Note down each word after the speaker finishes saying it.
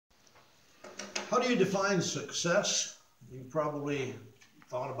How do you define success? You've probably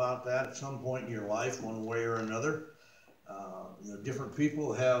thought about that at some point in your life, one way or another. Different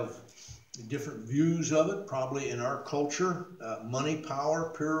people have different views of it. Probably in our culture, money,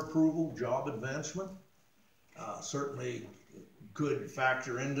 power, peer approval, job advancement, certainly could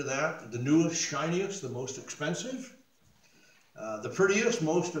factor into that. The newest, shiniest, the most expensive, the prettiest,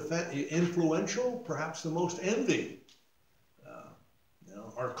 most influential, perhaps the most envied.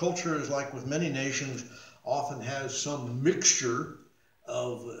 Our culture is like with many nations, often has some mixture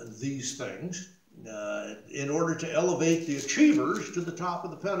of these things in order to elevate the achievers to the top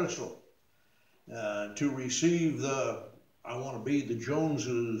of the pedestal, to receive the, I want to be the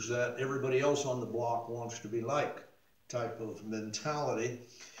Joneses that everybody else on the block wants to be like type of mentality.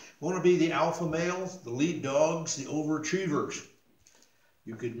 Want to be the alpha males, the lead dogs, the overachievers.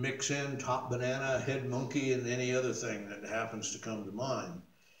 You could mix in top banana, head monkey, and any other thing that happens to come to mind.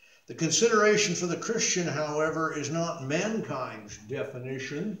 The consideration for the Christian, however, is not mankind's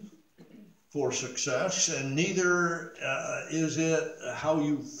definition for success, and neither is it how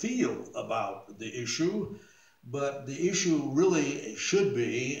you feel about the issue, but the issue really should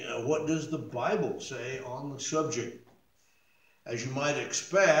be, what does the Bible say on the subject? As you might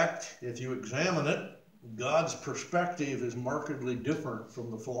expect, if you examine it, God's perspective is markedly different from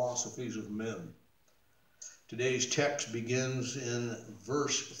the philosophies of men. Today's text begins in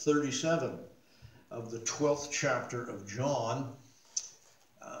verse 37 of the 12th chapter of John,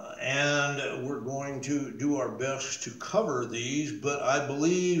 and we're going to do our best to cover these, but I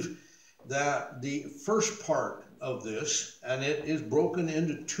believe that the first part of this, and it is broken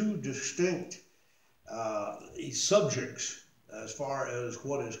into two distinct subjects as far as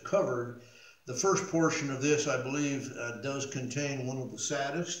what is covered. The first portion of this, I believe, does contain one of the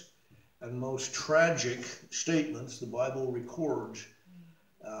saddest and most tragic statements the Bible records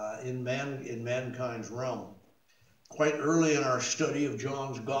in mankind's realm. Quite early in our study of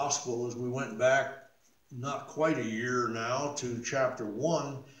John's Gospel, as we went back not quite a year now to chapter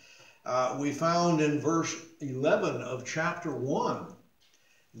 1, we found in verse 11 of chapter 1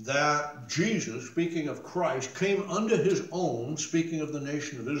 that Jesus, speaking of Christ, came unto his own, speaking of the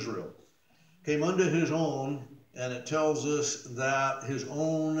nation of Israel, came unto his own, and it tells us that his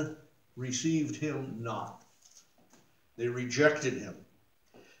own received him not. They rejected him.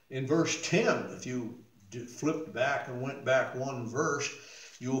 In verse 10, if you flipped back and went back one verse,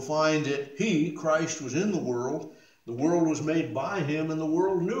 you will find that he, Christ, was in the world was made by him, and the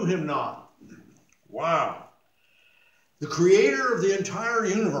world knew him not. Wow. The creator of the entire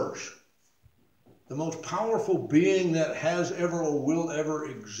universe, the most powerful being that has ever or will ever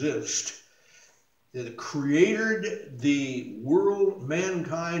exist, that created the world,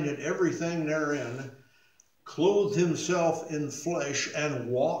 mankind, and everything therein, clothed himself in flesh and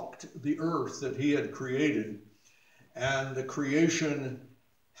walked the earth that he had created. And the creation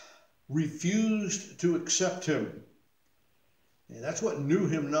refused to accept him. And that's what knew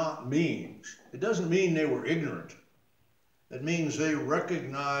him not means. It doesn't mean they were ignorant. It means they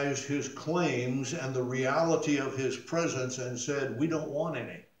recognized his claims and the reality of his presence and said, we don't want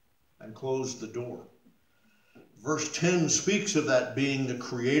any, and closed the door. Verse 10 speaks of that being the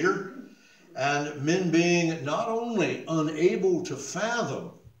creator, and men being not only unable to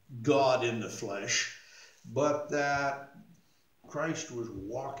fathom God in the flesh, but that Christ was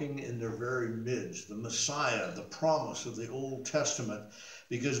walking in their very midst, the Messiah, the promise of the Old Testament,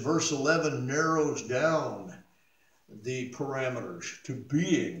 because verse 11 narrows down the parameters to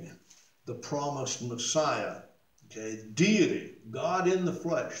being the promised Messiah, okay? Deity, God in the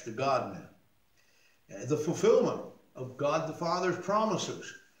flesh, the God-man. The fulfillment of God the Father's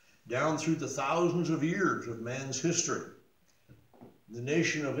promises down through the thousands of years of man's history. The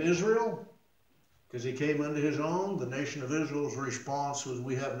nation of Israel, because he came unto his own, the nation of Israel's response was,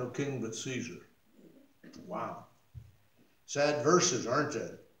 we have no king but Caesar. Wow. Sad verses, aren't they?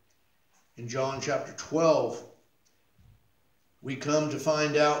 In John chapter 12, we come to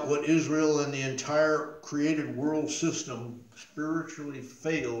find out what Israel and the entire created world system spiritually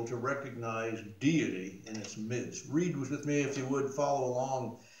failed to recognize deity in its midst. Read with me, if you would, follow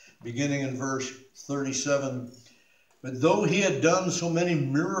along, beginning in verse 37. But though he had done so many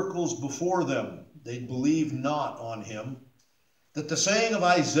miracles before them, they believed not on him, that the saying of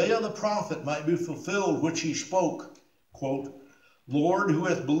Isaiah the prophet might be fulfilled, which he spoke, quote, Lord, who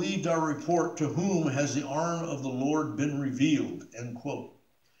hath believed our report, to whom has the arm of the Lord been revealed, end quote.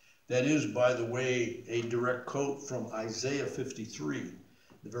 That is, by the way, a direct quote from Isaiah 53,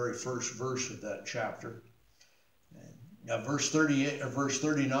 the very first verse of that chapter. Now, verse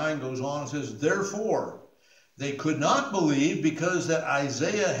 39 goes on and says, Therefore, They could not believe because that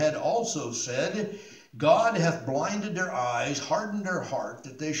Isaiah had also said, God hath blinded their eyes, hardened their heart,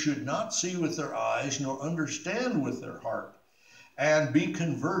 that they should not see with their eyes, nor understand with their heart, and be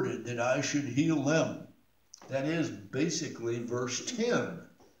converted, that I should heal them. That is basically verse 10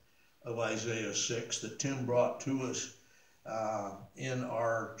 of Isaiah 6 that Tim brought to us in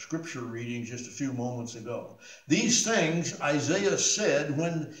our scripture reading just a few moments ago. These things Isaiah said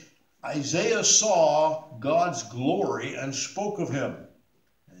when Isaiah saw God's glory and spoke of him.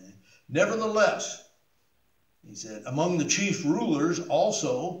 Nevertheless, he said, among the chief rulers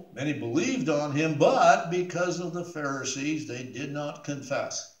also many believed on him, but because of the Pharisees they did not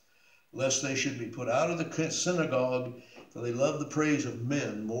confess, lest they should be put out of the synagogue, for they loved the praise of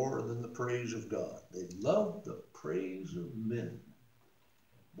men more than the praise of God. They loved the praise of men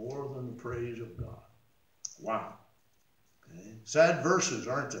more than the praise of God. Wow. Okay. Sad verses,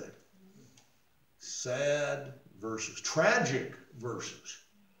 aren't they? Sad verses. Tragic verses.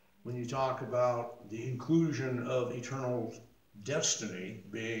 When you talk about the inclusion of eternal destiny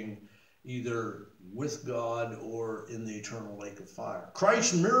being either with God or in the eternal lake of fire.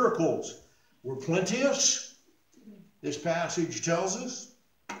 Christ's miracles were plenteous, this passage tells us,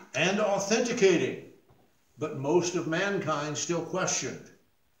 and authenticating. But most of mankind still questioned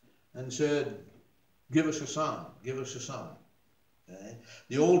and said, give us a sign, give us a sign. Okay?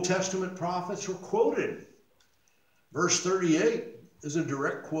 The Old Testament prophets were quoted. Verse 38 is a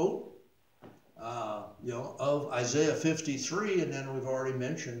direct quote of Isaiah 53, and then we've already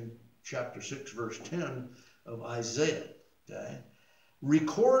mentioned chapter 6, verse 10 of Isaiah. Okay?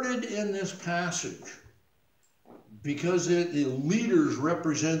 Recorded in this passage, because the leaders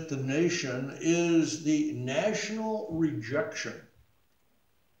represent the nation, is the national rejection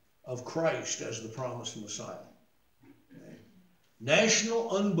of Christ as the promised Messiah. Okay?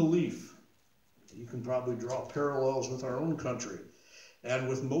 National unbelief. You can probably draw parallels with our own country and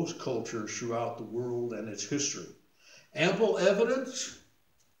with most cultures throughout the world and its history. Ample evidence,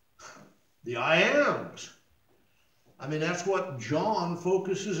 the I ams. I mean, that's what John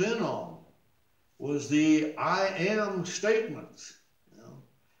focuses in on, was the I am statements.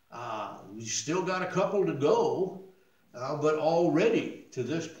 We still got a couple to go, but already to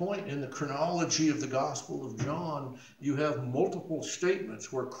this point in the chronology of the Gospel of John, you have multiple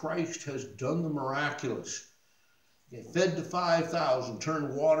statements where Christ has done the miraculous. He fed the 5,000,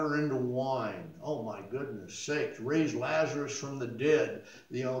 turned water into wine. Oh my goodness sakes. Raised Lazarus from the dead.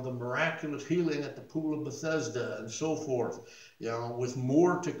 The miraculous healing at the pool of Bethesda and so forth. With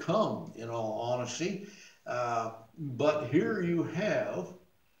more to come, in all honesty. But here you have,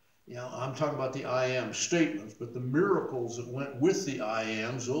 I'm talking about the I am statements, but the miracles that went with the I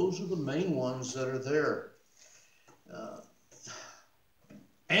ams, those are the main ones that are there.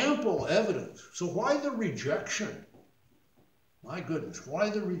 Ample evidence. So why the rejection? My goodness, why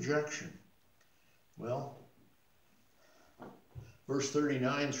the rejection? Well, verse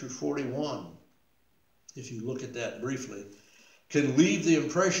 39 through 41, if you look at that briefly, can leave the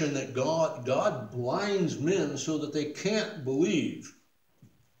impression that God blinds men so that they can't believe.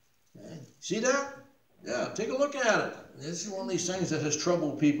 Okay. See that? Yeah, take a look at it. This is one of these things that has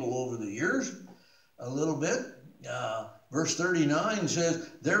troubled people over the years a little bit. Verse 39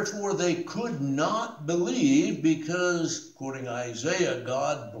 says, therefore they could not believe because, quoting Isaiah,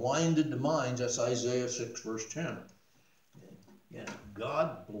 God blinded the minds. That's Isaiah 6, verse 10. Yeah,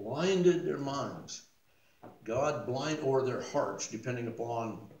 God blinded their minds. God or their hearts, depending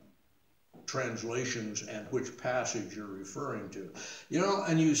upon translations and which passage you're referring to.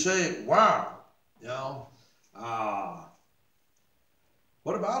 And you say, wow,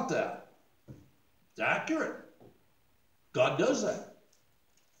 what about that? It's accurate. God does that.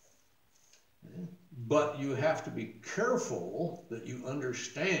 But you have to be careful that you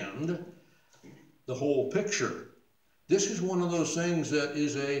understand the whole picture. This is one of those things that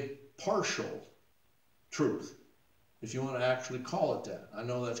is a partial truth, if you want to actually call it that. I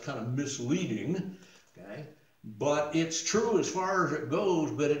know that's kind of misleading, okay? But it's true as far as it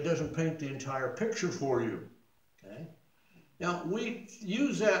goes, but it doesn't paint the entire picture for you, okay? Now, we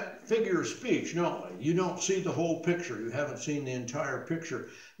use that figure of speech. No, you don't see the whole picture. You haven't seen the entire picture.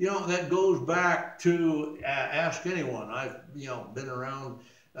 That goes back to ask anyone. I've, been around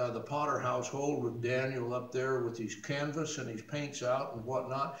the Potter household with Daniel up there with his canvas and his paints out and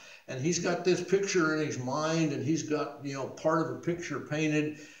whatnot. And he's got this picture in his mind, and he's got, part of a picture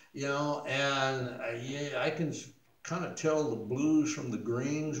painted, and I can kind of tell the blues from the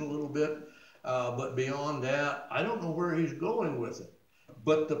greens a little bit. But beyond that, I don't know where he's going with it.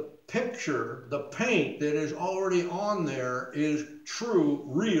 But the picture, the paint that is already on there is true,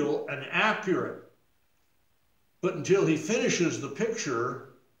 real, and accurate. But until he finishes the picture,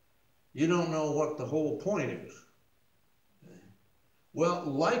 you don't know what the whole point is. Well,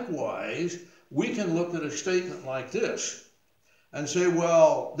 likewise, we can look at a statement like this and say,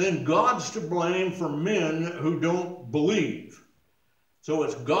 well, then God's to blame for men who don't believe. So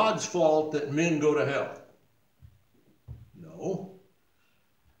it's God's fault that men go to hell. No.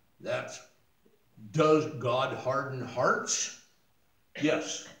 Does God harden hearts?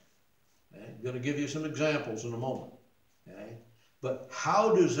 Yes. Okay. I'm going to give you some examples in a moment. Okay. But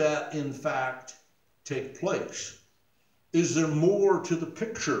how does that, in fact, take place? Is there more to the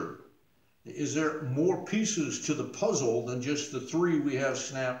picture? Is there more pieces to the puzzle than just the three we have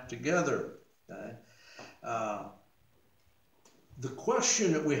snapped together? Okay. The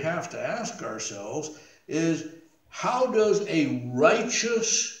question that we have to ask ourselves is, how does a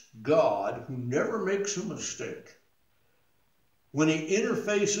righteous God who never makes a mistake, when he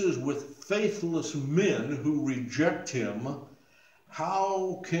interfaces with faithless men who reject him,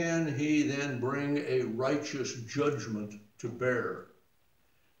 how can he then bring a righteous judgment to bear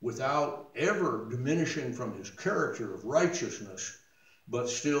without ever diminishing from his character of righteousness, but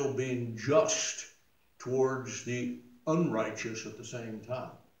still being just towards the unrighteous at the same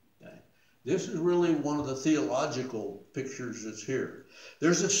time? Okay. This is really one of the theological pictures that's here.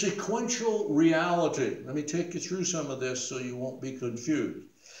 There's a sequential reality. Let me take you through some of this so you won't be confused.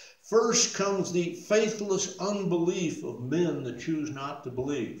 First comes the faithless unbelief of men that choose not to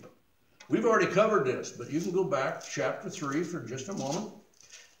believe. We've already covered this, but you can go back to chapter 3 for just a moment.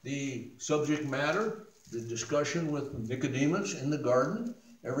 The subject matter, the discussion with Nicodemus in the garden,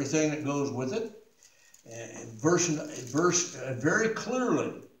 everything that goes with it.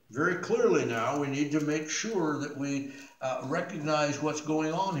 Very clearly now, we need to make sure that we recognize what's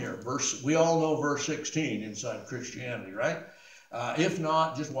going on here. We all know verse 16 inside Christianity, right? If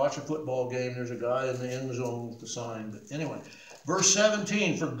not, just watch a football game. There's a guy in the end zone with the sign. But anyway, verse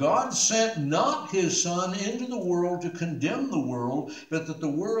 17, for God sent not his Son into the world to condemn the world, but that the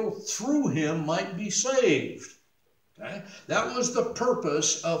world through him might be saved. Okay? That was the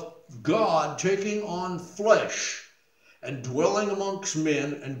purpose of God taking on flesh and dwelling amongst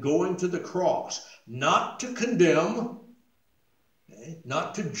men and going to the cross. Not to condemn, okay,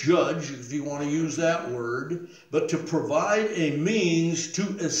 not to judge, if you want to use that word, but to provide a means to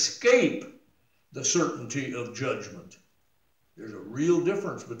escape the certainty of judgment. There's a real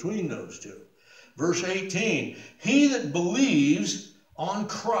difference between those two. Verse 18, he that believes on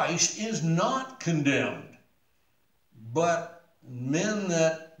Christ is not condemned, but men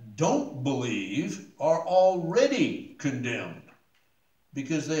that don't believe are already condemned,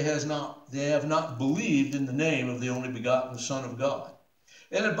 because they have not believed in the name of the only begotten Son of God.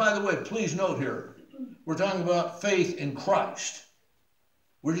 And by the way, please note here, we're talking about faith in Christ.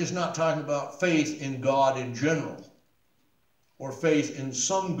 We're just not talking about faith in God in general, or faith in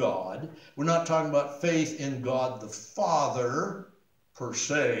some God. We're not talking about faith in God the Father, per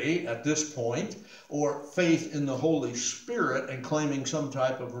se, at this point, or faith in the Holy Spirit and claiming some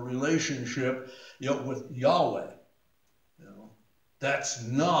type of a relationship, with Yahweh. That's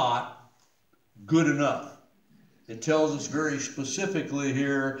not good enough. It tells us very specifically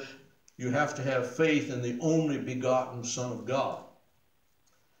here, you have to have faith in the only begotten Son of God.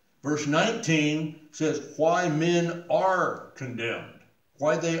 Verse 19 says, why men are condemned,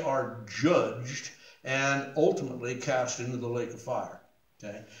 why they are judged and ultimately cast into the lake of fire.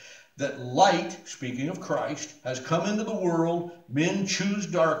 Okay? That light, speaking of Christ, has come into the world. Men choose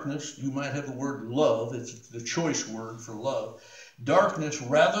darkness. You might have the word love. It's the choice word for love. Darkness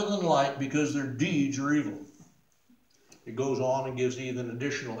rather than light, because their deeds are evil. It goes on and gives even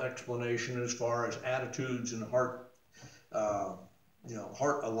additional explanation as far as attitudes and heart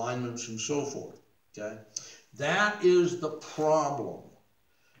alignments and so forth. Okay? That is the problem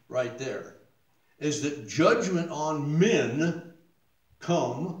right there, is that judgment on men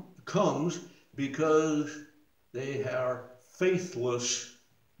comes because they are faithless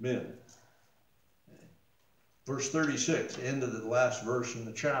men. Okay. Verse 36, end of the last verse in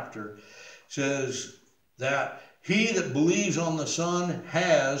the chapter, says that he that believes on the Son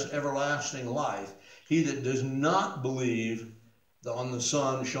has everlasting life. He that does not believe on the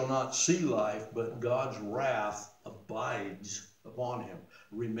Son shall not see life, but God's wrath abides upon him,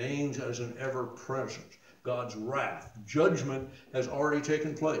 remains as an ever-present. God's wrath, judgment has already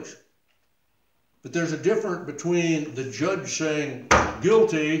taken place. But there's a difference between the judge saying,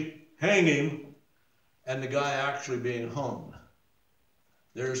 guilty, hang him, and the guy actually being hung.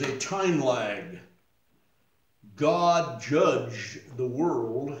 There's a time lag. God judged the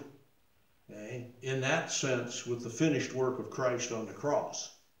world, okay, in that sense with the finished work of Christ on the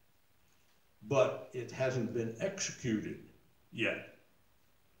cross. but it hasn't been executed yet.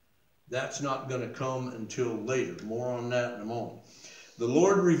 That's not going to come until later. More on that in a moment. The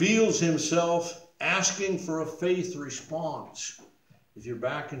Lord reveals himself asking for a faith response. If you're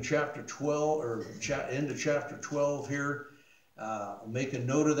back in chapter 12, or end of chapter 12 here, make a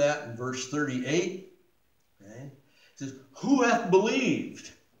note of that in verse 38. Okay? It says, who hath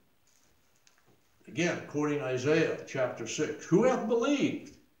believed? Again, quoting Isaiah chapter 6. Who hath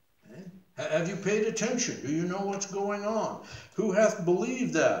believed? Okay? Have you paid attention? Do you know what's going on? Who hath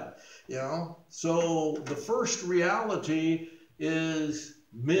believed that? You know, so the first reality is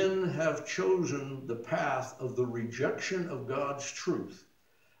men have chosen the path of the rejection of God's truth,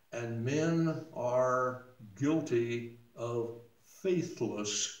 and men are guilty of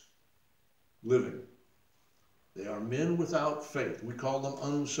faithless living. They are men without faith. We call them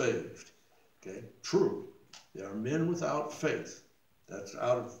unsaved. Okay, true. They are men without faith. That's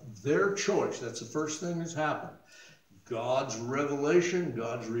out of their choice. That's the first thing that's happened. God's revelation,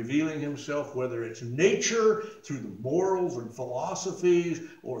 God's revealing himself, whether it's nature, through the morals and philosophies,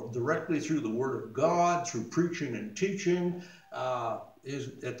 or directly through the Word of God, through preaching and teaching,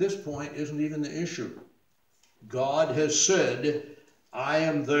 is at this point isn't even the issue. God has said, I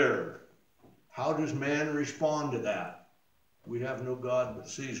am there. How does man respond to that? We have no God but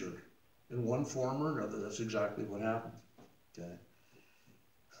Caesar. In one form or another, that's exactly what happens. Okay.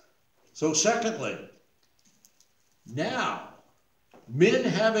 So secondly, now, men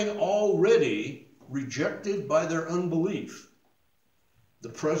having already rejected by their unbelief the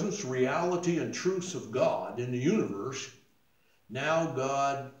presence, reality, and truths of God in the universe, now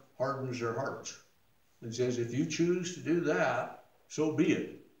God hardens their hearts and says, if you choose to do that, so be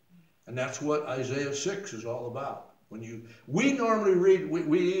it. And that's what Isaiah 6 is all about. We normally read,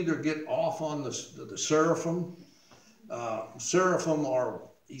 we either get off on the seraphim. Seraphim are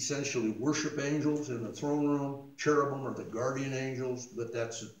essentially worship angels in the throne room. Cherubim are the guardian angels, but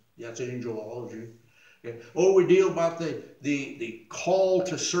that's angelology. Okay. Or we deal about the call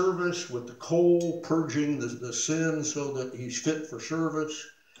to service with the coal purging the sin so that he's fit for service,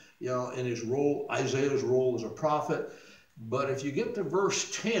 you know, in his role, Isaiah's role as a prophet. But if you get to verse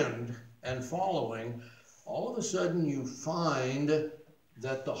 10 and following, all of a sudden you find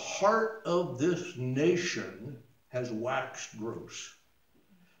that the heart of this nation has waxed gross.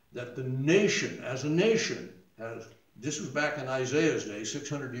 That the nation, as a nation, this was back in Isaiah's day,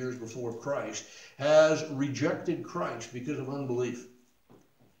 600 years before Christ, has rejected Christ because of unbelief.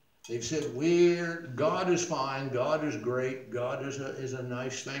 They've said, God is fine, God is great, God is a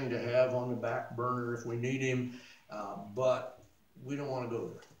nice thing to have on the back burner if we need him, but we don't want to go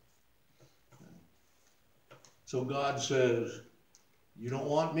there. So God says, you don't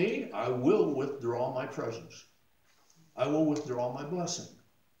want me? I will withdraw my presence. I will withdraw my blessing.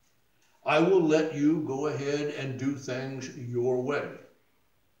 I will let you go ahead and do things your way.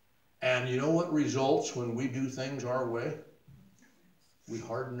 And you know what results when we do things our way? We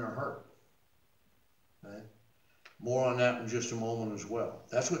harden our heart. Okay? More on that in just a moment as well.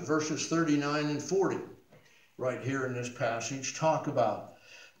 That's what verses 39 and 40 right here in this passage talk about.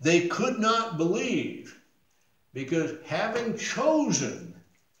 They could not believe because having chosen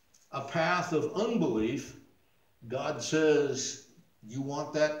a path of unbelief, God says, you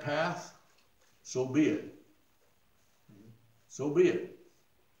want that path? So be it. So be it.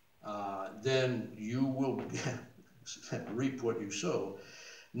 Then you will reap what you sow.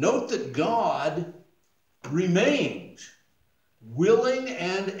 Note that God remains willing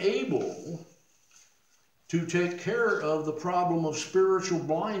and able to take care of the problem of spiritual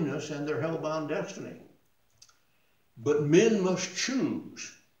blindness and their hell-bound destiny. But men must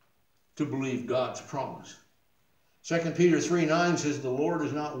choose to believe God's promise. 2 Peter 3:9 says, the Lord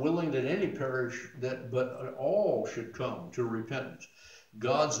is not willing that any perish, but all should come to repentance.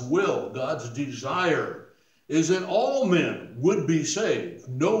 God's will, God's desire is that all men would be saved,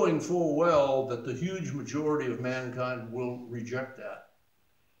 knowing full well that the huge majority of mankind will reject that.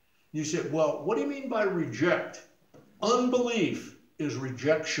 You say, well, what do you mean by reject? Unbelief is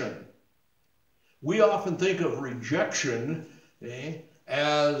rejection. We often think of rejection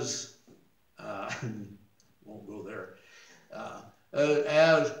as, won't go there,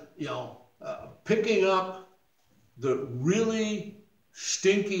 as, picking up the really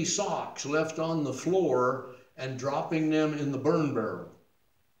stinky socks left on the floor and dropping them in the burn barrel.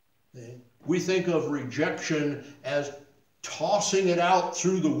 We think of rejection as tossing it out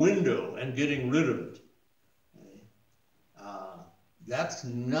through the window and getting rid of it. That's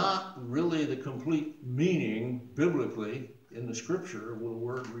not really the complete meaning biblically in the scripture of the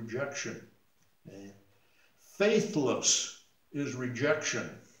word rejection. Faithless is rejection.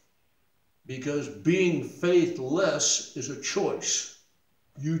 Because being faithless is a choice.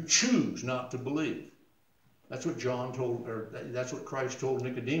 You choose not to believe. That's what that's what Christ told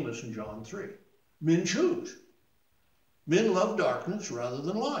Nicodemus in John 3. Men choose. Men love darkness rather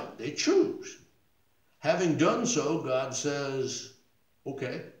than light. They choose. Having done so, God says,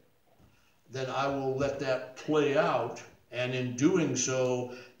 okay, then I will let that play out. And in doing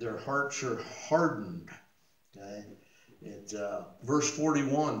so, their hearts are hardened. Okay? Verse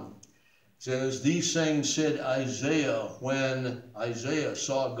 41 says, these things said Isaiah when Isaiah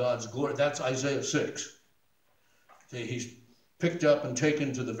saw God's glory. That's Isaiah 6. Okay, he's picked up and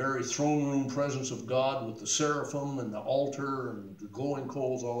taken to the very throne room presence of God with the seraphim and the altar and the glowing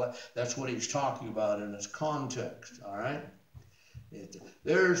coals, all that. That's what he's talking about in its context, all right?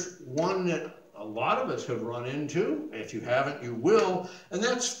 There's one that a lot of us have run into. If you haven't, you will, and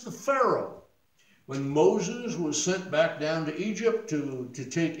that's the Pharaoh. When Moses was sent back down to Egypt to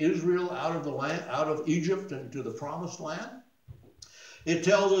take Israel out of the land, out of Egypt into the promised land, it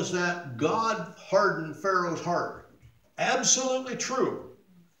tells us that God hardened Pharaoh's heart. Absolutely true.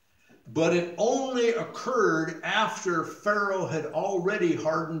 But it only occurred after Pharaoh had already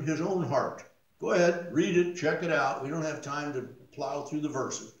hardened his own heart. Go ahead, read it, check it out. We don't have time to plow through the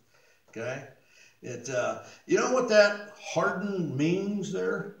verses. Okay? You know what that hardened means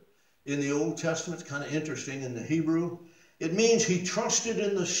there in the Old Testament? It's kind of interesting in the Hebrew. It means he trusted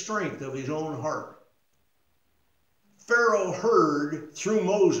in the strength of his own heart. Pharaoh heard through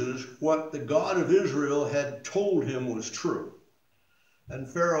Moses what the God of Israel had told him was true. And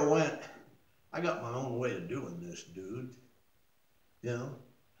Pharaoh went, I got my own way of doing this, dude. You know,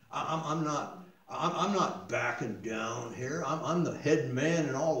 I'm not backing down here. I'm the head man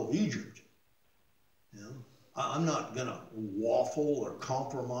in all of Egypt. You know, I'm not going to waffle or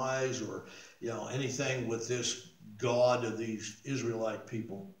compromise or, you know, anything with this God of these Israelite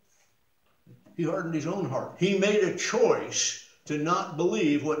people. He hardened his own heart. He made a choice to not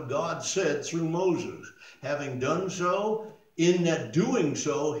believe what God said through Moses. Having done so, in that doing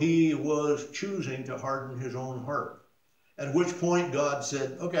so, he was choosing to harden his own heart. At which point God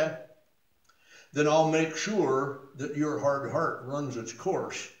said, okay, then I'll make sure that your hard heart runs its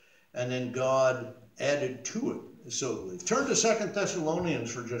course. And then God added to it. So turn to 2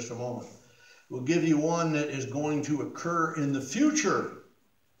 Thessalonians for just a moment. We'll give you one that is going to occur in the future.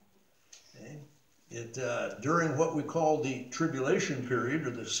 During what we call the tribulation period, or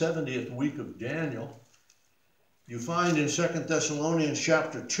the 70th week of Daniel, you find in 2 Thessalonians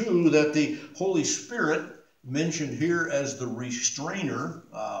chapter 2 that the Holy Spirit, mentioned here as the restrainer,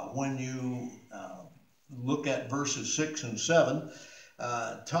 when you look at verses 6 and 7,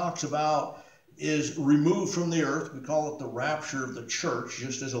 talks about is removed from the earth. We call it the rapture of the church,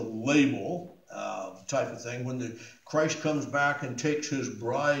 just as a label type of thing. When Christ comes back and takes his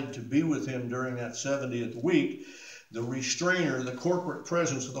bride to be with him during that 70th week, the restrainer, the corporate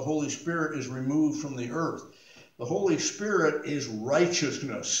presence of the Holy Spirit is removed from the earth. The Holy Spirit is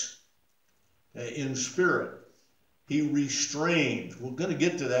righteousness in spirit. He restrains. We're going to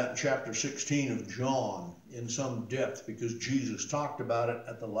get to that in chapter 16 of John in some depth because Jesus talked about it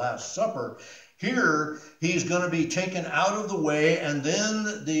at the Last Supper. Here, he's going to be taken out of the way, and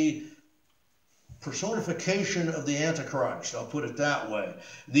then the personification of the Antichrist, I'll put it that way.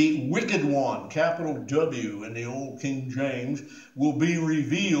 The wicked one, capital W in the old King James, will be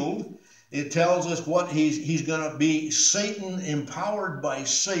revealed. It tells us what he's going to be Satan, empowered by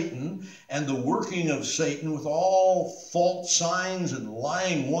Satan, and the working of Satan with all false signs and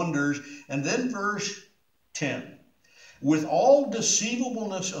lying wonders. And then verse 10, with all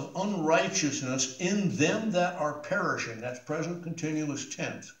deceivableness of unrighteousness in them that are perishing. That's present continuous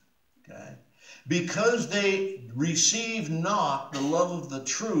tense. Okay? Because they receive not the love of the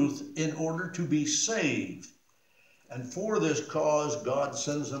truth in order to be saved. And for this cause, God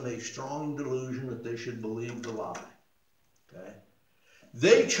sends them a strong delusion that they should believe the lie. Okay?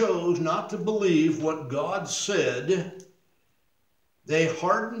 They chose not to believe what God said. They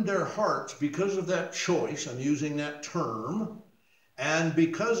hardened their hearts because of that choice. I'm using that term. And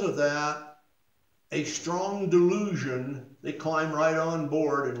because of that, a strong delusion, they climb right on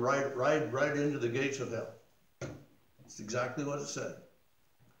board and right into the gates of hell. That's exactly what it said.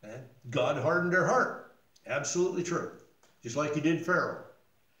 Okay? God hardened their heart. Absolutely true. Just like he did Pharaoh.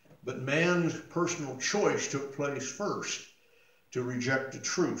 But man's personal choice took place first to reject the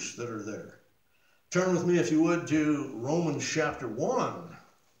truths that are there. Turn with me, if you would, to Romans chapter 1.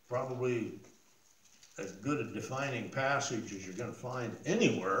 Probably as good a defining passage as you're going to find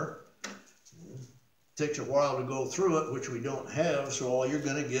anywhere. It takes a while to go through it, which we don't have, so all you're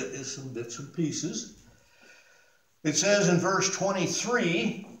going to get is some bits and pieces. It says in verse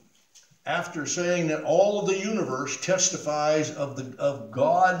 23, after saying that all of the universe testifies of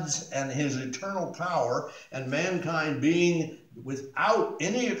God's and his eternal power and mankind being without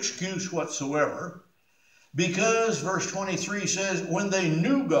any excuse whatsoever, because verse 23 says, when they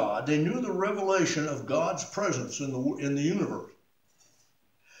knew God, they knew the revelation of God's presence in the universe.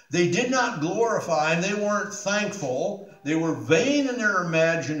 They did not glorify him. They weren't thankful. They were vain in their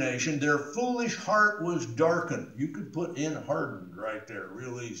imagination. Their foolish heart was darkened. You could put in hardened right there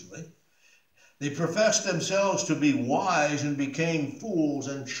real easily. They professed themselves to be wise and became fools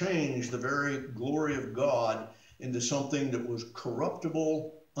and changed the very glory of God into something that was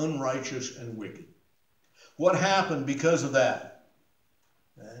corruptible, unrighteous, and wicked. What happened because of that?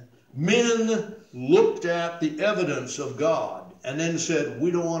 Men looked at the evidence of God and then said, we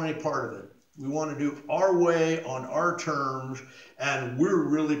don't want any part of it. We want to do our way on our terms, and we're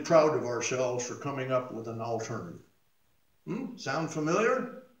really proud of ourselves for coming up with an alternative. Sound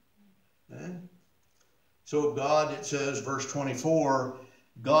familiar? So God, it says, verse 24,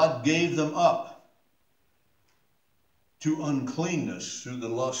 God gave them up to uncleanness through the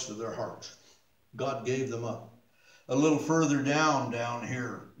lust of their hearts. God gave them up. A little further down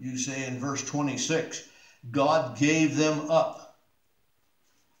here, you say in verse 26, God gave them up.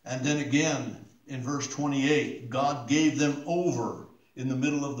 And then again in verse 28, God gave them over in the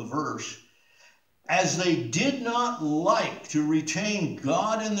middle of the verse. As they did not like to retain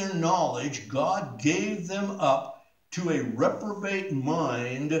God in their knowledge, God gave them up to a reprobate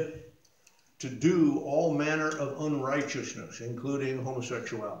mind to do all manner of unrighteousness, including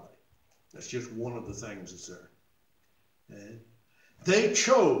homosexuality. That's just one of the things that's there. Okay? They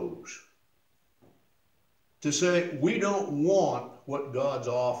chose to say, we don't want what God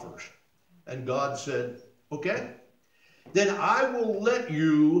offers. And God said, okay, then I will let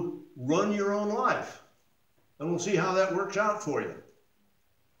you run your own life. And we'll see how that works out for you.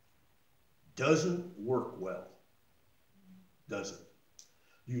 Doesn't work well, does it?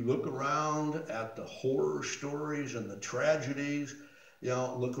 You look around at the horror stories and the tragedies,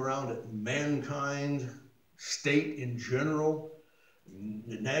 look around at mankind, state in general,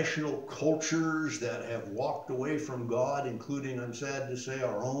 national cultures that have walked away from God, including, I'm sad to say,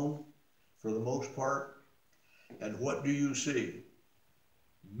 our own, for the most part. And what do you see?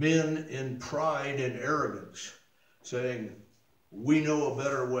 Men in pride and arrogance saying, we know a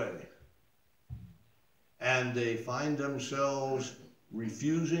better way. And they find themselves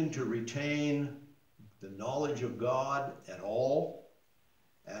refusing to retain the knowledge of God at all.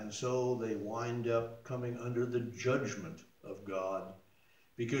 And so they wind up coming under the judgment of God.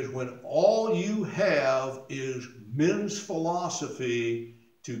 Because when all you have is men's philosophy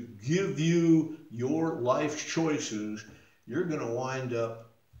to give you your life's choices, you're going to wind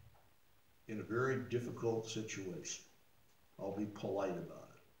up in a very difficult situation. I'll be polite about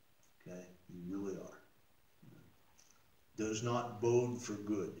it. Okay? You really are. Does not bode for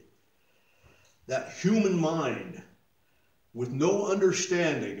good. That human mind, with no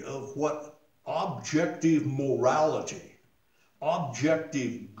understanding of what objective morality,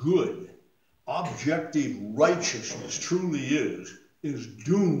 objective good, objective righteousness truly is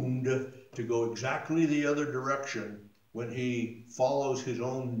doomed to go exactly the other direction when he follows his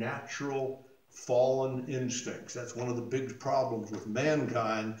own natural fallen instincts. That's one of the big problems with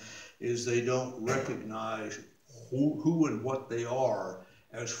mankind, is they don't recognize who and what they are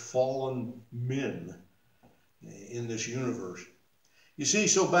as fallen men in this universe. You see,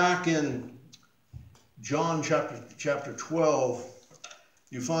 so back in John chapter 12,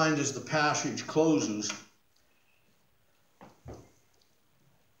 you find as the passage closes,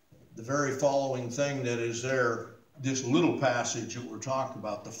 the very following thing that is there, this little passage that we're talking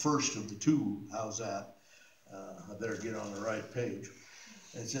about, the first of the two. How's that? I better get on the right page.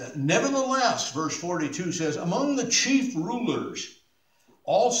 It's, nevertheless, verse 42 says, among the chief rulers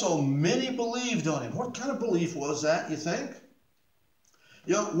also many believed on him. What kind of belief was that, you think?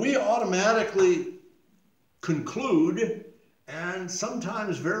 We automatically conclude, and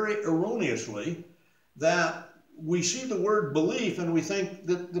sometimes very erroneously, that we see the word belief and we think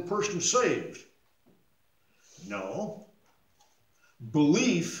that the person's saved. No.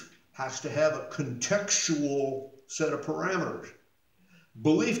 Belief has to have a contextual set of parameters.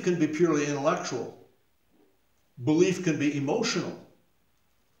 Belief can be purely intellectual. Belief can be emotional.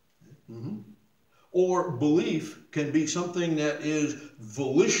 Or belief can be something that is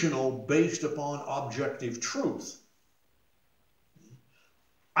volitional based upon objective truth.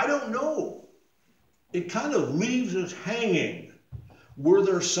 I don't know. It kind of leaves us hanging. Were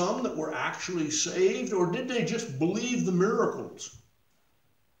there some that were actually saved, or did they just believe the miracles,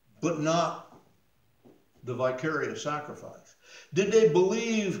 but not the vicarious sacrifice? Did they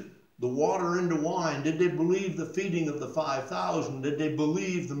believe the water into wine? Did they believe the feeding of the 5,000? Did they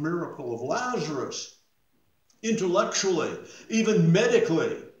believe the miracle of Lazarus? Intellectually, even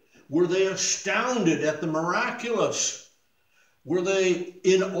medically, were they astounded at the miraculous? Were they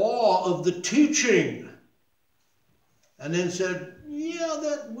in awe of the teaching? And then said,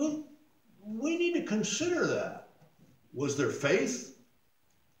 yeah, we need to consider that. Was there faith?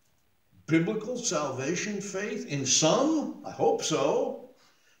 Biblical salvation faith? In some, I hope so.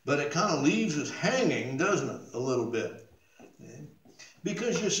 But it kind of leaves us hanging, doesn't it, a little bit? Okay?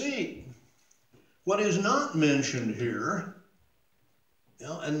 Because you see, what is not mentioned here,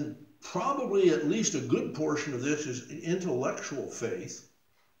 and probably at least a good portion of this is intellectual faith,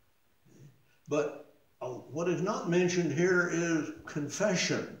 but what is not mentioned here is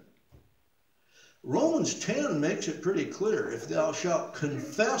confession. Romans 10 makes it pretty clear. If thou shalt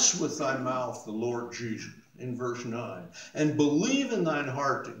confess with thy mouth the Lord Jesus, in verse 9, and believe in thine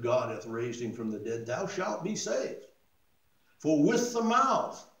heart that God hath raised him from the dead, thou shalt be saved. For with the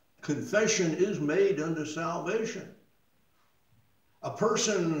mouth confession is made unto salvation. A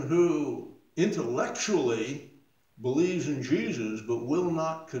person who intellectually believes in Jesus but will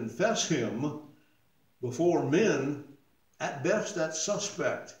not confess him before men, at best that's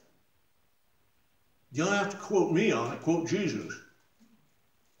suspect. You don't have to quote me on it, quote Jesus.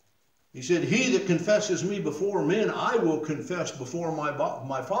 He said, he that confesses me before men, I will confess before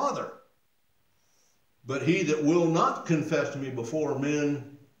my Father. But he that will not confess me before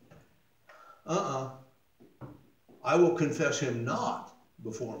men, I will confess him not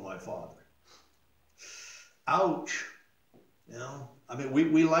before my Father. Ouch. You know, I mean,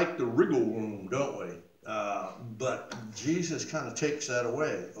 we like the wriggle room, don't we? But Jesus kind of takes that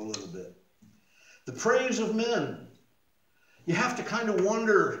away a little bit. The praise of men. You have to kind of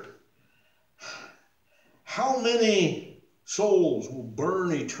wonder how many souls will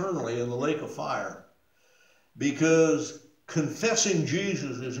burn eternally in the lake of fire because confessing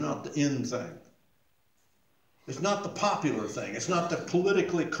Jesus is not the end thing. It's not the popular thing. It's not the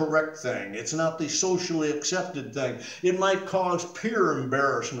politically correct thing. It's not the socially accepted thing. It might cause peer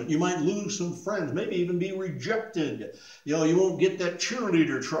embarrassment. You might lose some friends, maybe even be rejected. You know, you won't get that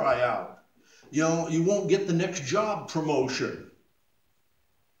cheerleader tryout. You know, you won't get the next job promotion.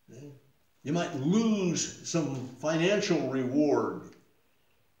 You might lose some financial reward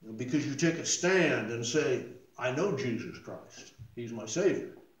because you take a stand and say, I know Jesus Christ. He's my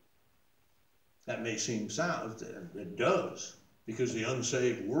Savior. That may seem sound, it does, because the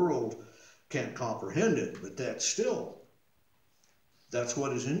unsaved world can't comprehend it, but that's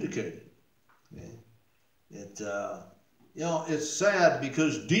what is indicated. Okay? It's sad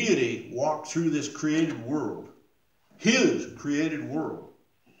because deity walked through this created world, his created world,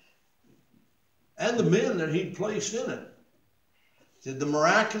 and the men that he'd placed in it. The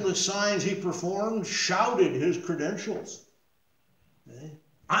miraculous signs he performed shouted his credentials. Okay?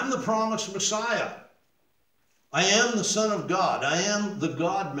 I'm the promised Messiah. I am the Son of God. I am the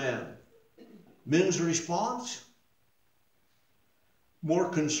God-man. Men's response? More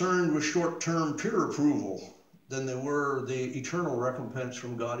concerned with short-term peer approval than they were the eternal recompense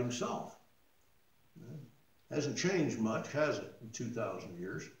from God himself. Hasn't changed much, has it, in 2,000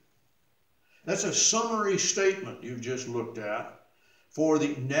 years? That's a summary statement you've just looked at for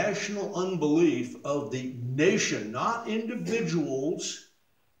the national unbelief of the nation, not individuals,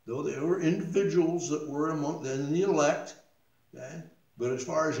 though there were individuals that were among them, the elect, okay? But as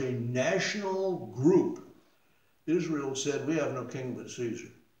far as a national group, Israel said, we have no king but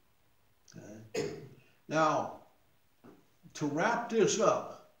Caesar. Okay? Now, to wrap this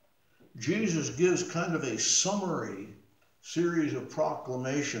up, Jesus gives kind of a summary series of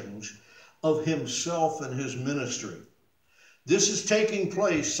proclamations of himself and his ministry. This is taking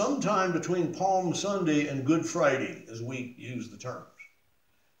place sometime between Palm Sunday and Good Friday, as we use the terms.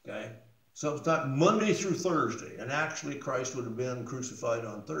 Okay? Sometime Monday through Thursday, and actually Christ would have been crucified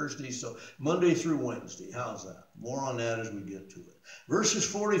on Thursday, so Monday through Wednesday. How's that? More on that as we get to it. Verses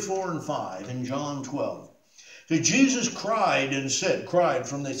 44 and 5 in John 12. So Jesus cried and said, cried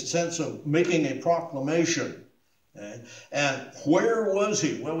from the sense of making a proclamation. Okay? And where was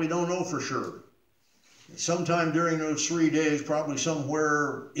he? Well, we don't know for sure. Sometime during those 3 days, probably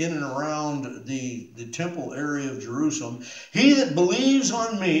somewhere in and around the temple area of Jerusalem. He that believes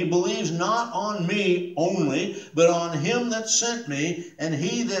on me, believes not on me only, but on him that sent me, and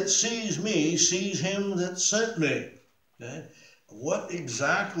he that sees me, sees him that sent me. Okay? What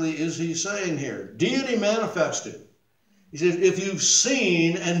exactly is he saying here? Deity manifested. He says, if you've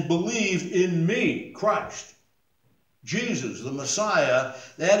seen and believed in me, Christ, Jesus, the Messiah,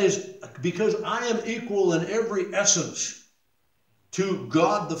 that is because I am equal in every essence. to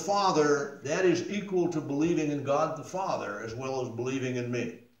God the Father, that is equal to believing in God the Father as well as believing in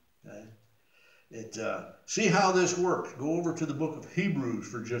me. Okay? See how this works. Go over to the book of Hebrews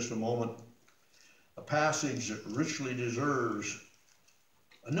for just a moment. A passage that richly deserves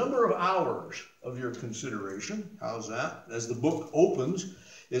a number of hours of your consideration. How's that? As the book opens,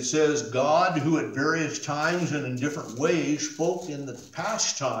 it says, God, who at various times and in different ways spoke in the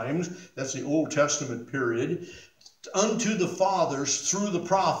past times, that's the Old Testament period, unto the fathers through the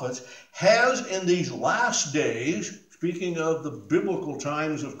prophets, has in these last days, speaking of the biblical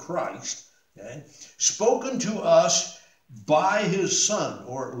times of Christ, okay, spoken to us by his Son,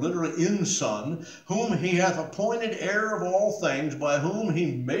 or literally in Son, whom he hath appointed heir of all things, by whom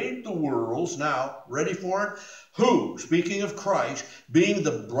he made the worlds. Now, ready for it? Who, speaking of Christ, being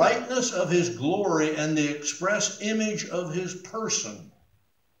the brightness of his glory and the express image of his person.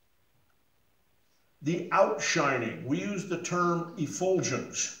 The outshining, we use the term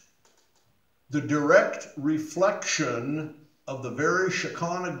effulgence, the direct reflection of the very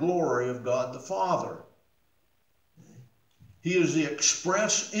Shekinah glory of God the Father. He is the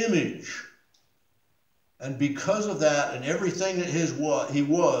express image. And because of that and everything that he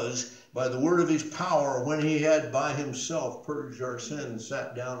was, by the word of his power, when he had by himself purged our sins,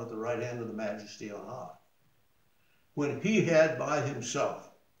 sat down at the right hand of the Majesty on high. When he had by himself.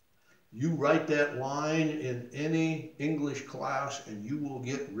 You write that line in any English class and you will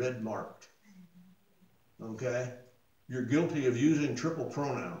get red marked. Okay? You're guilty of using triple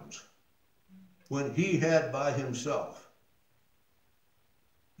pronouns. When he had by himself.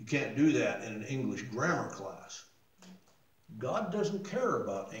 You can't do that in an English grammar class. God doesn't care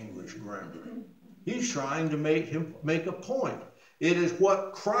about English grammar. He's trying to make a point. It is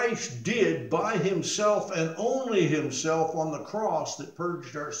what Christ did by himself and only himself on the cross that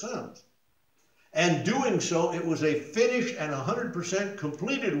purged our sins. And doing so, it was a finished and 100%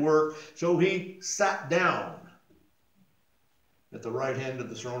 completed work, so he sat down at the right hand of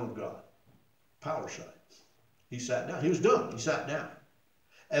the throne of God. Power side. He sat down. He was done. He sat down.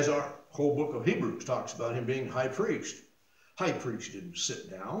 As our whole book of Hebrews talks about him being high priest. High priest didn't sit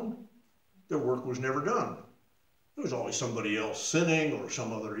down. Their work was never done. There was always somebody else sinning or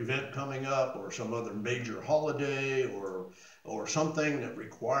some other event coming up or some other major holiday or something that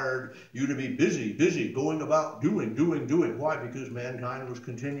required you to be busy, going about doing. Why? Because mankind was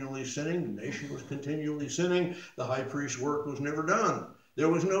continually sinning. The nation was continually sinning. The high priest's work was never done. There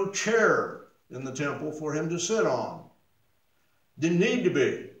was no chair in the temple for him to sit on. Didn't need to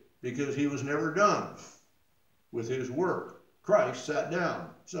be, because he was never done with his work. Christ sat down.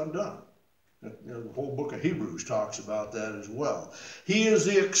 It's undone. The whole book of Hebrews talks about that as well. He is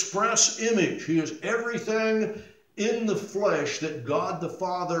the express image. He is everything in the flesh that God the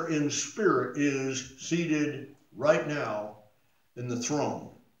Father in spirit is seated right now in the throne,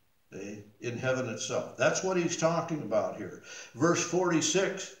 in heaven itself. That's what he's talking about here. Verse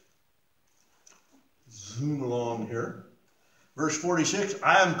 46. Zoom along here. Verse 46,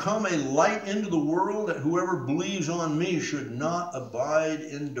 I am come a light into the world, that whoever believes on me should not abide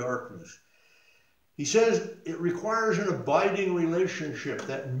in darkness. He says it requires an abiding relationship,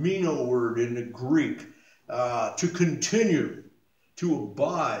 that meno word in the Greek, to continue, to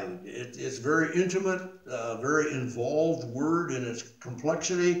abide. It's very intimate, very involved word in its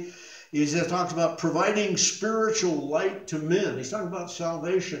complexity. He talks about providing spiritual light to men. He's talking about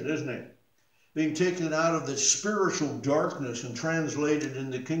salvation, isn't he? Being taken out of the spiritual darkness and translated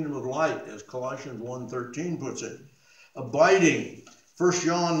in the kingdom of light, as Colossians 1:13 puts it. Abiding. 1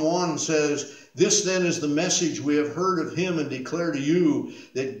 John 1 says, this then is the message we have heard of him and declare to you,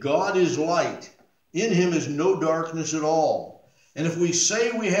 that God is light. In him is no darkness at all. And if we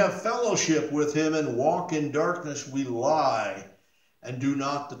say we have fellowship with him and walk in darkness, we lie and do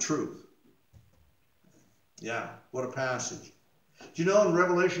not the truth. Yeah, what a passage. Do you know in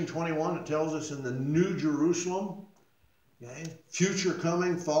Revelation 21, it tells us in the New Jerusalem, okay, future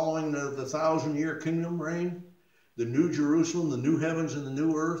coming following the 1,000-year kingdom reign, the New Jerusalem, the new heavens and the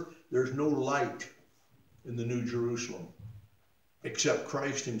new earth, there's no light in the New Jerusalem except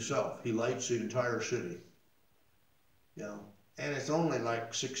Christ himself. He lights the entire city. You know, and it's only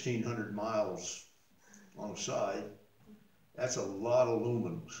like 1,600 miles on the side. That's a lot of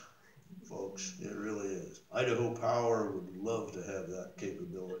lumens, folks. It really is. Idaho Power would love to have that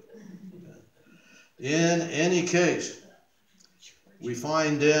capability. In any case, we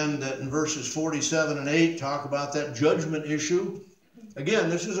find then that in verses 47 and 8 talk about that judgment issue. Again,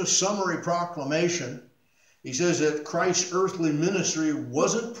 this is a summary proclamation. He says that Christ's earthly ministry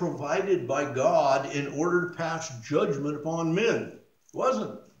wasn't provided by God in order to pass judgment upon men. It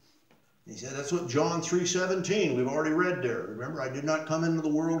wasn't. He said that's what John 3:17, we've already read there. Remember, I did not come into the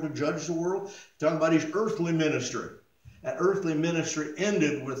world to judge the world. Talking about his earthly ministry. That earthly ministry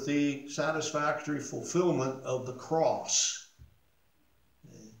ended with the satisfactory fulfillment of the cross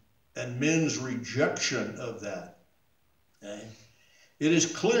and men's rejection of that. Okay? It is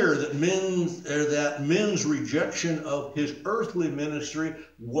clear that men's rejection of his earthly ministry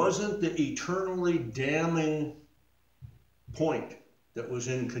wasn't the eternally damning point that was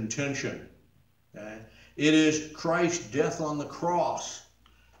in contention. Okay? It is Christ's death on the cross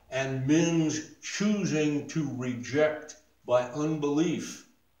and men's choosing to reject by unbelief,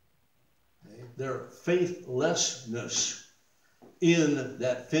 okay, their faithlessness in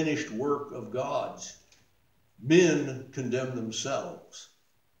that finished work of God's. Men condemn themselves.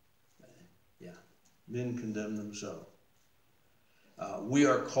 Okay? Yeah, men condemn themselves. We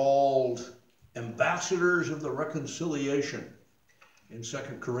are called ambassadors of the reconciliation. In 2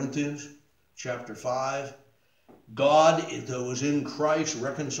 Corinthians chapter 5, God that was in Christ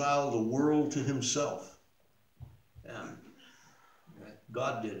reconciled the world to himself. Yeah.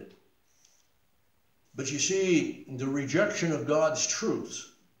 God did it. But you see, the rejection of God's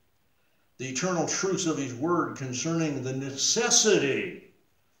truths, the eternal truths of his word concerning the necessity,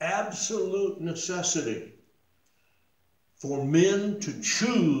 absolute necessity, for men to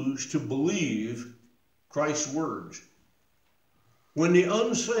choose to believe Christ's words. When the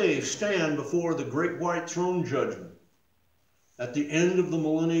unsaved stand before the great white throne judgment at the end of the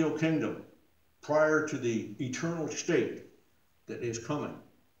millennial kingdom, prior to the eternal state that is coming,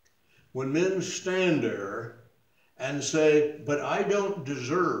 when men stand there and say, but I don't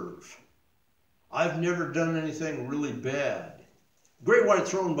deserve, I've never done anything really bad. Great white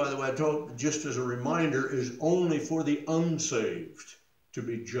throne, by the way, I told just as a reminder, is only for the unsaved to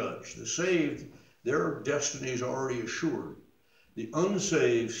be judged. The saved, their destiny is already assured. The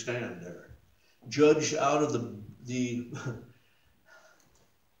unsaved stand there, judged out of the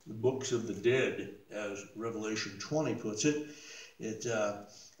books of the dead, as Revelation 20 puts it.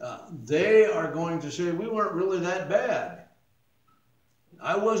 They are going to say, we weren't really that bad.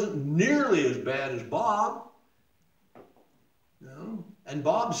 I wasn't nearly as bad as Bob. You know? And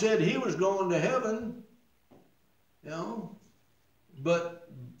Bob said he was going to heaven. You know?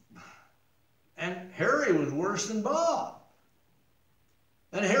 And Harry was worse than Bob.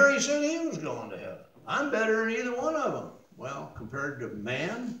 And Harry said he was going to heaven. I'm better than either one of them. Well, compared to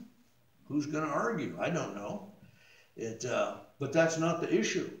man, who's going to argue? I don't know. But that's not the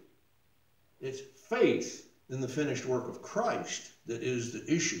issue. It's faith in the finished work of Christ that is the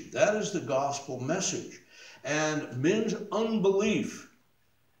issue. That is the gospel message. And men's unbelief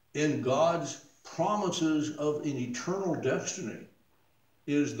in God's promises of an eternal destiny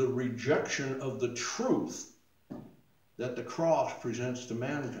is the rejection of the truth that the cross presents to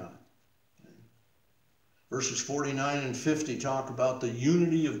mankind. Verses 49 and 50 talk about the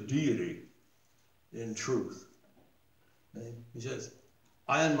unity of deity in truth. He says,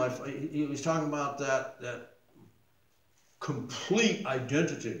 he was talking about that complete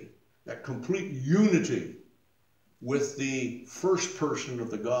identity, that complete unity with the first person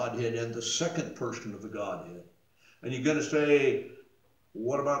of the Godhead and the second person of the Godhead. And you're going to say,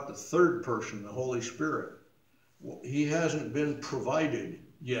 what about the third person, the Holy Spirit? Well, he hasn't been provided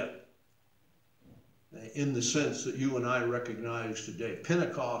yet in the sense that you and I recognize today.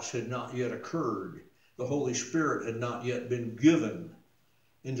 Pentecost had not yet occurred. The Holy Spirit had not yet been given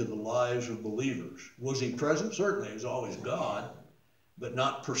into the lives of believers. Was he present? Certainly, he was always God, but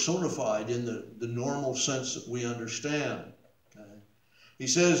not personified in the normal sense that we understand. Okay? He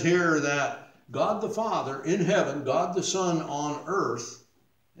says here that God the Father in heaven, God the Son on earth,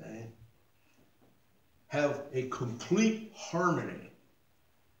 okay, have a complete harmony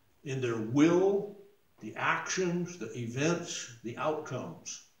in their will, the actions, the events, the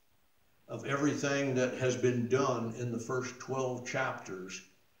outcomes of everything that has been done in the first 12 chapters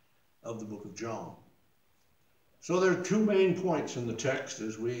of the book of John. So there are two main points in the text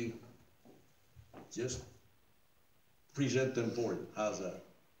as we just present them for you. How's that?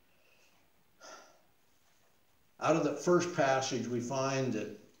 Out of that first passage, we find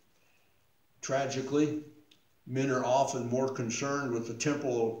that tragically, men are often more concerned with the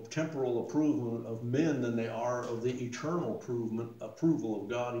temporal approval of men than they are of the eternal approval of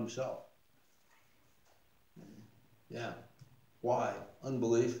God himself. Yeah. Why?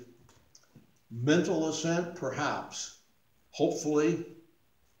 Unbelief. Mental assent, perhaps. Hopefully,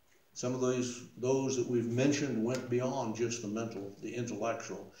 some of those that we've mentioned went beyond just the mental, the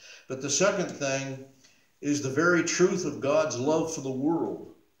intellectual. But the second thing is the very truth of God's love for the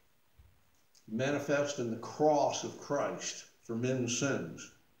world, manifest in the cross of Christ for men's sins.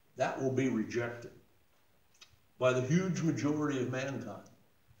 that will be rejected by the huge majority of mankind.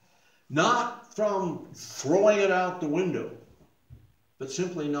 Not from throwing it out the window, but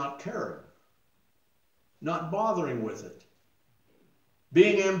simply not caring, not bothering with it,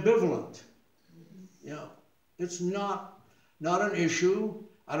 being ambivalent. You know, it's not an issue.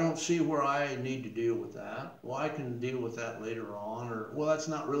 I don't see where I need to deal with that. Well, I can deal with that later on, or, well, that's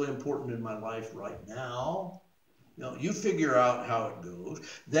not really important in my life right now. You know, you figure out how it goes.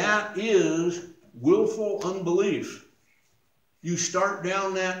 That is willful unbelief. You start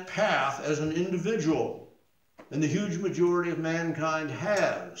down that path as an individual, and the huge majority of mankind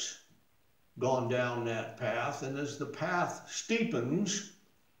has gone down that path, and as the path steepens,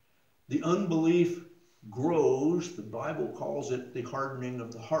 the unbelief grows. The Bible calls it the hardening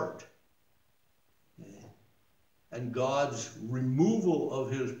of the heart. And God's removal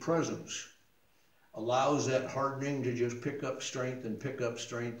of his presence allows that hardening to just pick up strength and pick up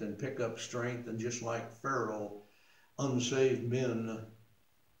strength and pick up strength. And just like Pharaoh, unsaved men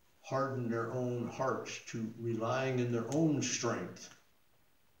harden their own hearts to relying in their own strength.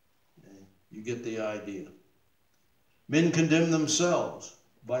 You get the idea. Men condemn themselves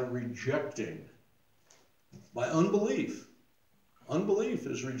by rejecting, by unbelief. Unbelief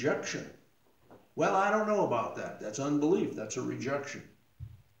is rejection. Well, I don't know about that. That's unbelief. That's a rejection.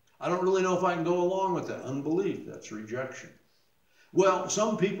 I don't really know if I can go along with that. Unbelief, that's rejection. Well,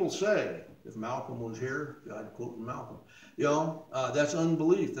 some people say, if Malcolm was here, I'd quote Malcolm, you know, that's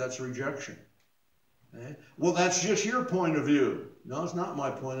unbelief, that's rejection. Okay? Well, that's just your point of view. No, it's not my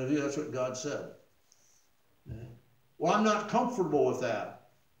point of view. That's what God said. Okay? Well, I'm not comfortable with that.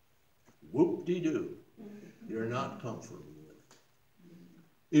 Whoop-de-doo. You're not comfortable with it.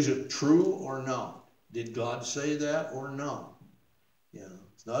 Is it true or not? Did God say that or not? Yeah,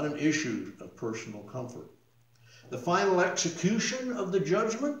 it's not an issue of personal comfort. The final execution of the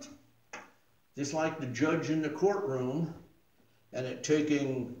judgment, just like the judge in the courtroom, and it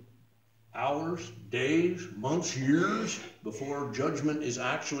taking hours, days, months, years before judgment is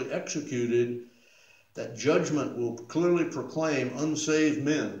actually executed, that judgment will clearly proclaim unsaved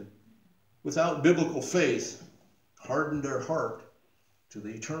men without biblical faith hardened their heart to the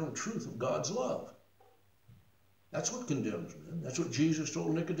eternal truth of God's love. That's what condemns men. That's what Jesus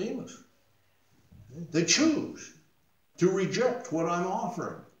told Nicodemus. They choose to reject what I'm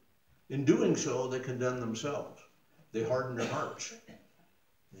offering. In doing so, they condemn themselves. They harden their hearts.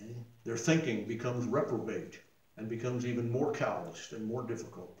 Their thinking becomes reprobate and becomes even more calloused and more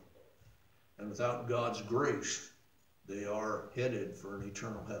difficult. And without God's grace, they are headed for an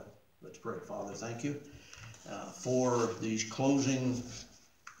eternal hell. Let's pray. Father, thank you for these closing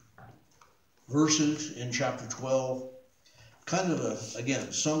verses in chapter 12. Kind of a,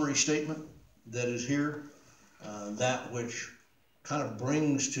 again, summary statement that is here, that which kind of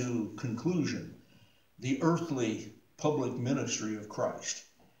brings to conclusion the earthly public ministry of Christ.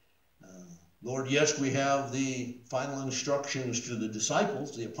 Lord, yes, we have the final instructions to the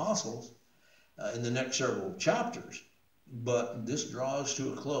disciples, the apostles, in the next several chapters, but this draws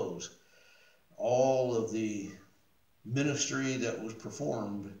to a close. All of the ministry that was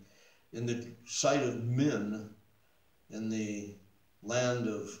performed in the sight of men in the land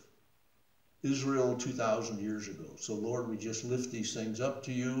of Israel 2,000 years ago. So Lord, we just lift these things up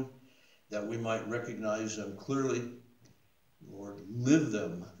to you that we might recognize them clearly. Lord, live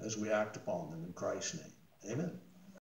them as we act upon them in Christ's name. Amen.